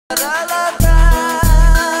Don't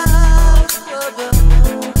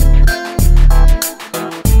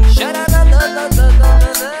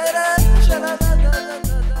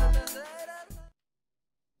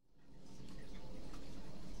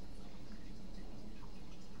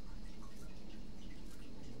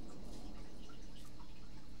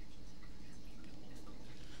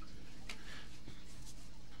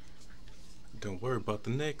worry about the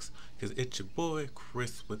next, cause it's your boy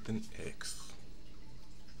Chris with an X.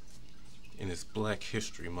 And it's Black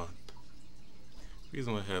History Month.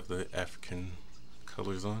 Reason why I have the African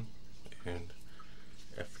colors on and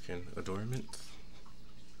African adornments.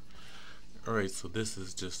 Alright, so this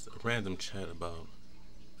is just a random chat about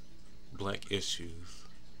black issues.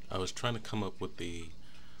 I was trying to come up with a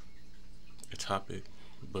topic,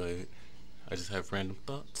 but I just have random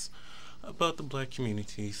thoughts about the black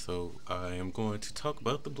community, so I am going to talk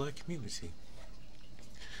about the black community.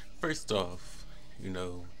 First off,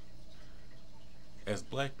 as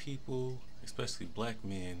black people, especially black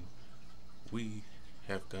men, we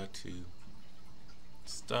have got to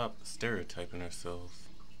stop stereotyping ourselves.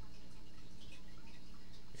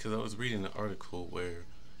 Because I was reading an article where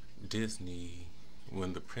Disney,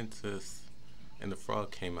 when the Princess and the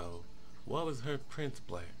Frog came out, why was her prince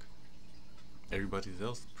black? Everybody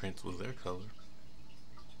else's prince was their color.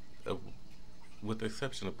 With the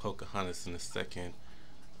exception of Pocahontas in the second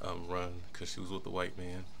run, because she was with the white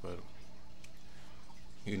man. But,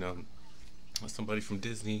 somebody from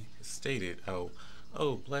Disney stated how,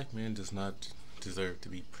 oh, black man does not deserve to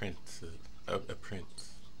be a prince.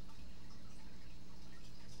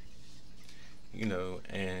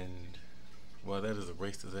 And while that is a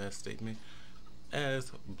racist ass statement,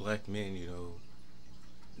 as black men,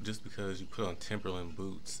 just because you put on Timberland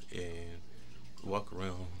boots and walk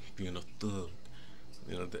around being a thug,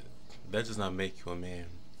 that does not make you a man.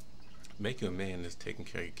 Make you a man is taking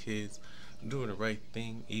care of your kids, doing the right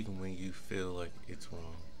thing even when you feel like it's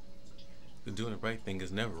wrong. But doing the right thing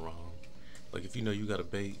is never wrong. Like if you know you got a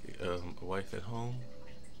wife at home,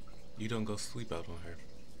 you don't go sleep out on her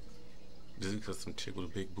just because some chick with a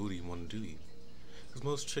big booty want to do you. Because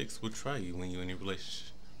most chicks will try you when you're in a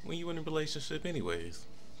relationship anyways.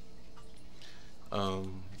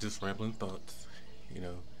 Just rambling thoughts,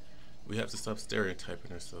 we have to stop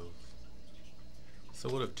stereotyping ourselves. So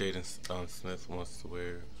what if Jaden Smith wants to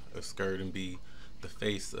wear a skirt and be the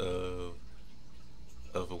face of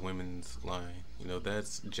a women's line?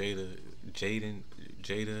 That's Jada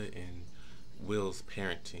and Will's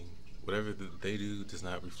parenting. Whatever they do does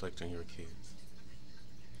not reflect on your kids.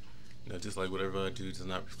 Just like whatever I do does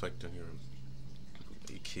not reflect on your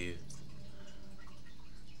kids.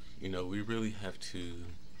 We really have to,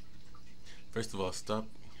 first of all, stop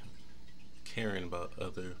caring about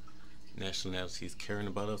other nationalities, caring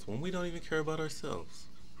about us when we don't even care about ourselves.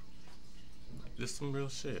 Just some real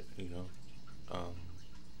shit,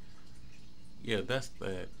 yeah, that's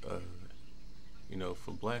that.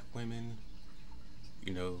 For black women,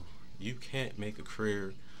 you can't make a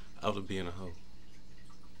career out of being a hoe.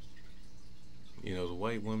 The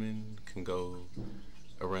white woman can go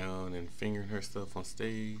around and fingering herself on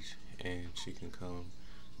stage, and she can come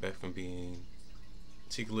back from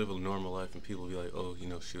she can live a normal life and people will be like, oh,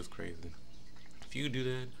 she was crazy. If you do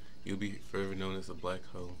that, you'll be forever known as a black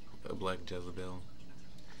hoe, a black Jezebel.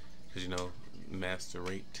 Because, master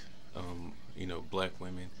raped, black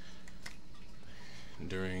women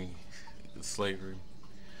during slavery.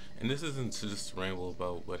 And this isn't to just ramble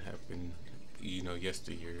about what happened,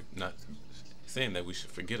 yesteryear. Not saying that we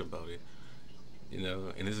should forget about it.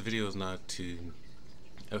 And this video is not to,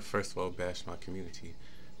 first of all, bash my community.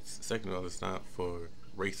 Second of all, it's not for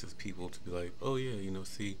racist people to be like, oh yeah,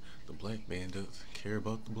 see, the black man doesn't care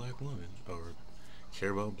about the black woman or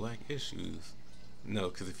care about black issues. No,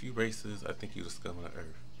 because if you racist, I think you're the scum of the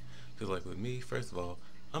earth. Because like with me, first of all,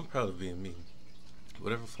 I'm proud of being me.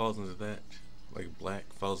 Whatever falls into that, like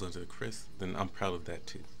black falls under Chris, then I'm proud of that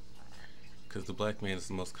too. Because the black man is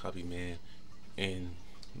the most copied man in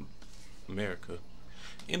America,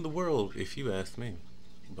 in the world, if you ask me.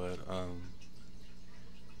 But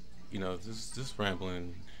just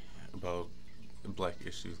rambling about black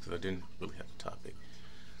issues because I didn't really have a topic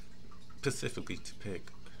specifically to pick.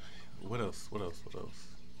 What else?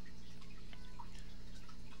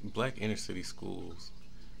 Black inner city schools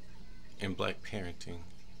and black parenting.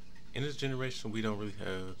 In this generation, we don't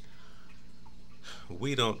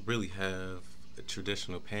really have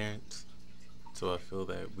traditional parents, so I feel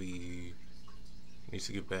that we need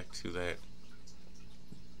to get back to that.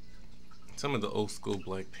 Some of the old school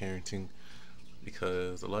black parenting,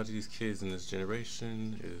 because a lot of these kids in this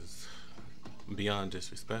generation is beyond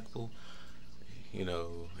disrespectful.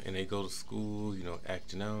 and they go to school,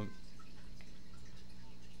 acting out,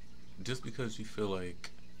 just because you feel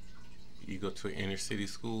like you go to an inner city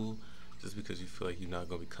school, just because you feel like you're not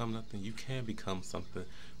going to become nothing, you can become something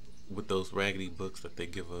with those raggedy books that they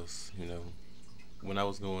give us. When I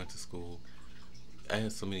was going to school, I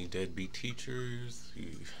had so many deadbeat teachers.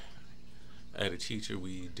 I had a teacher,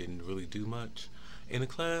 we didn't really do much in the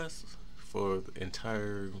class for the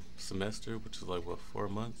entire semester, which was like, what, 4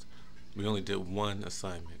 months? We only did one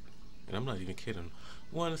assignment. And I'm not even kidding.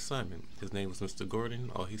 One assignment. His name was Mr.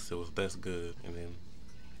 Gordon. All he said was, "That's good." And then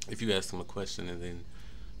if you asked him a question, and then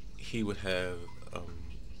he would have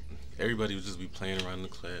everybody would just be playing around in the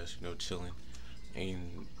class, chilling.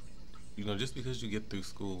 And, just because you get through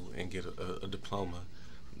school and get a diploma,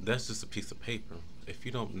 that's just a piece of paper. If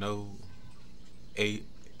you don't know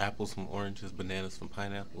apples from oranges, bananas from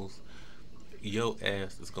pineapples, your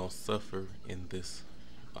ass is gonna suffer in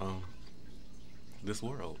um, this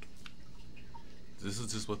world. This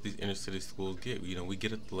is just what these inner city schools get. We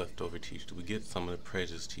get the leftover teachers. We get some of the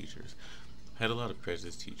prejudiced teachers. Had a lot of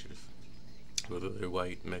prejudiced teachers, whether they're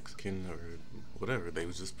white, Mexican, or whatever. They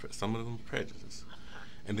was just some of them prejudiced.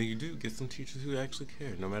 And then you do get some teachers who actually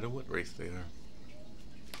care, no matter what race they are.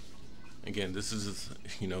 Again, this is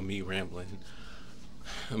just me rambling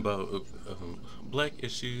about black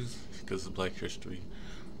issues because of Black history.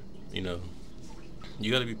 You know,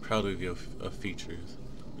 you got to be proud of your features.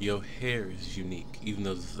 Your hair is unique, even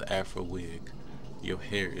though this is an Afro wig. Your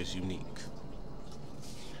hair is unique.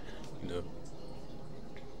 You know,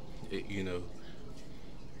 it, you know,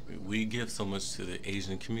 we give so much to the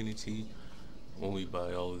Asian community when we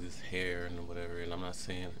buy all of this hair and whatever. And I'm not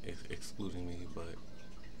saying it's excluding me, but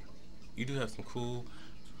you do have some cool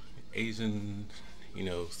Asian,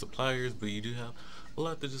 suppliers, but you do have a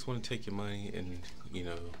lot that just want to take your money and,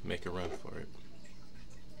 make a run for it.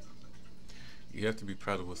 You have to be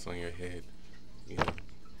proud of what's on your head. You know,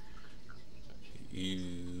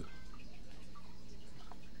 you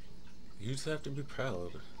you just have to be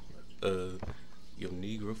proud of your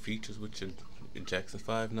Negro features with your Jackson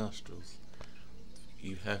 5 nostrils.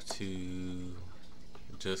 You have to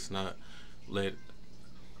just not let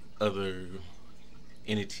other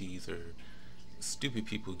entities or stupid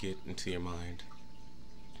people get into your mind.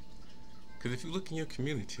 Because if you look in your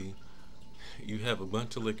community, you have a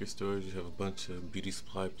bunch of liquor stores, you have a bunch of beauty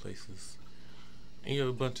supply places, and you have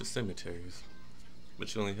a bunch of cemeteries.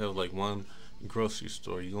 But you only have like one grocery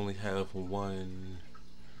store. You only have one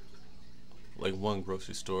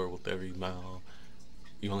grocery store with every mile.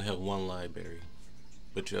 You only have one library.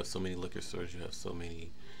 But you have so many liquor stores, you have so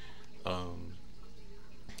many,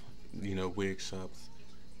 wig shops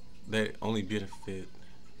that only benefit.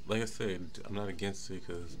 Like I said, I'm not against it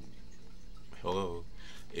because, hello,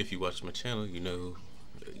 if you watch my channel,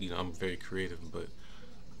 I'm very creative, but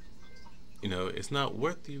it's not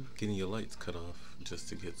worth you getting your lights cut off just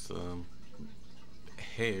to get some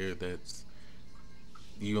hair that's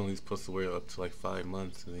you only supposed to wear up to like 5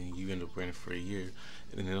 months, and then you end up wearing it for a year,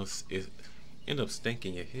 and then it end up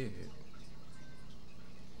stinking your head.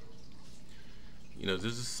 There's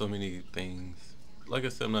just so many things. Like I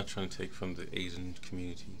said, I'm not trying to take from the Asian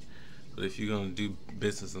community, but if you're gonna do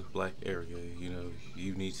business in the black area,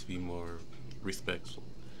 you need to be more respectful,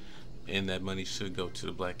 and that money should go to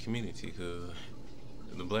the black community because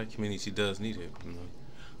the black community does need it.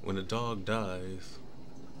 When a dog dies,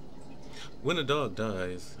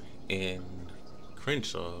 in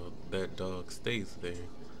Crenshaw, that dog stays there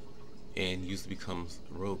and used to become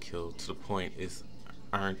roadkill to the point it's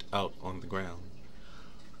ironed out on the ground.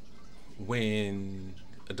 When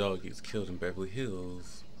a dog gets killed in Beverly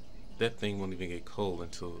Hills, that thing won't even get cold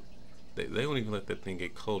until they won't even let that thing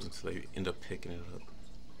get cold until they end up picking it up.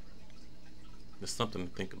 There's something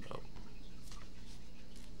to think about.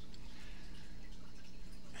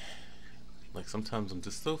 Like sometimes I'm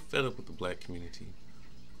just so fed up with the black community.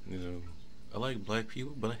 I like black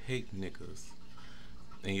people, but I hate niggas.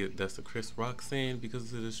 And yet that's a Chris Rock saying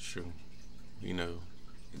because it is true.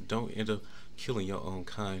 Don't end up killing your own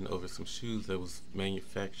kind over some shoes that was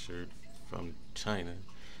manufactured from China,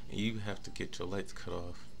 and you have to get your lights cut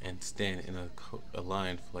off and stand in a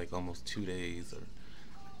line for like almost 2 days, or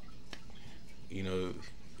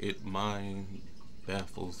it mind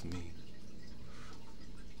baffles me.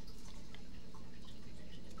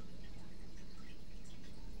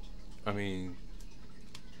 I mean,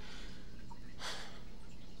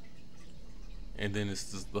 and then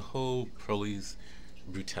it's just the whole police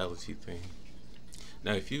brutality thing.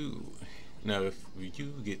 Now, if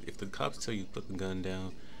the cops tell you to put the gun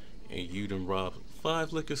down, and you done robbed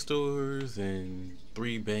 5 liquor stores and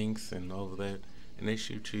 3 banks and all of that, and they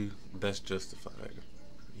shoot you, that's justified.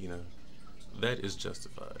 You know, that is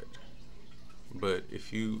justified. But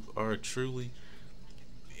if you are a truly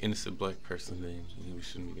innocent black person, then you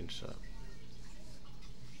shouldn't be getting shot.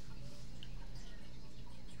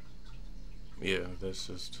 Yeah, that's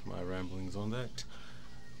just my ramblings on that.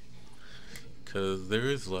 Because there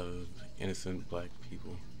is a lot of innocent black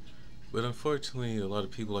people. But unfortunately, a lot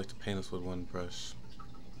of people like to paint us with one brush.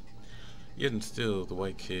 Yet and still, the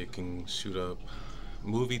white kid can shoot up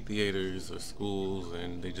movie theaters or schools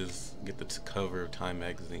and they just get the cover of Time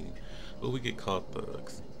magazine. But we get called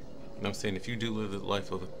thugs. And I'm saying if you do live the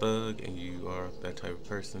life of a thug and you are that type of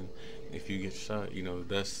person, if you get shot,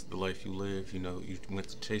 that's the life you live. You went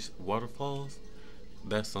to chase waterfalls,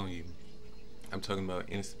 that's on you. I'm talking about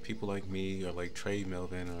innocent people like me or like Trey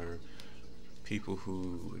Melvin or people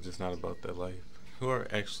who are just not about that life, who are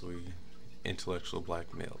actually intellectual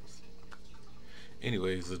black males.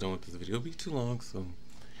 Anyways, I don't want this video to be too long, so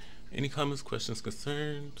any comments, questions,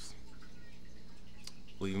 concerns,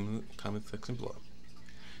 leave them in the comment section below.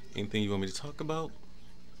 Anything you want me to talk about,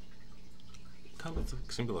 comment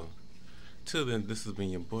section below. Till then, this has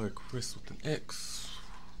been your boy Chris with an X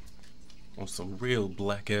on some real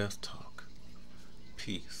black ass talk.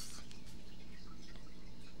 Peace.